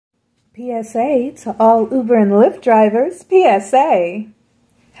PSA to all Uber and Lyft drivers. PSA.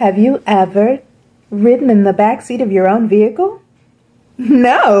 Have you ever ridden in the backseat of your own vehicle?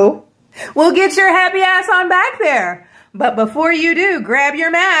 No? Well, get your happy ass on back there. But before you do, grab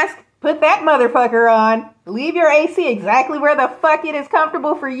your mask, put that motherfucker on, leave your AC exactly where the fuck it is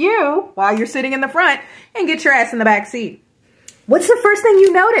comfortable for you while you're sitting in the front, and get your ass in the back seat. What's the first thing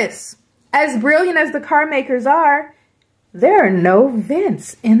you notice? As brilliant as the car makers are, there are no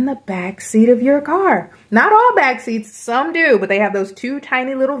vents in the back seat of your car. Not all back seats, some do, but they have those two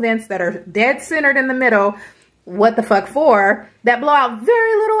tiny little vents that are dead centered in the middle. What the fuck for? That blow out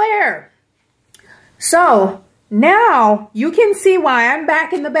very little air. So now you can see why I'm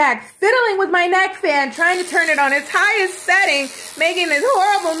back in the back, fiddling with my neck fan, trying to turn it on its highest setting, making this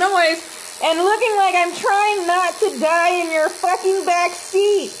horrible noise, and looking like I'm trying not to die in your fucking back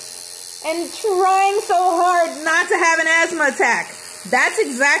seat. And trying so hard not to have an asthma attack. That's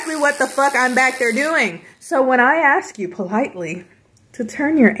exactly what the fuck I'm back there doing. So when I ask you politely to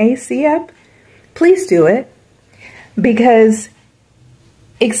turn your AC up, please do it. Because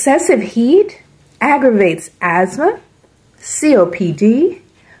excessive heat aggravates asthma, COPD,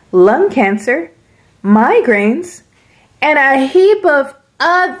 lung cancer, migraines, and a heap of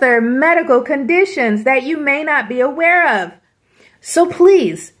other medical conditions that you may not be aware of. So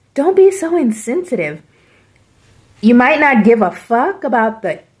please, don't be so insensitive. You might not give a fuck about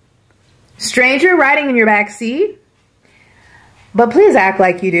the stranger riding in your back seat, but please act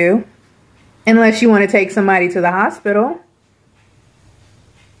like you do, unless you want to take somebody to the hospital.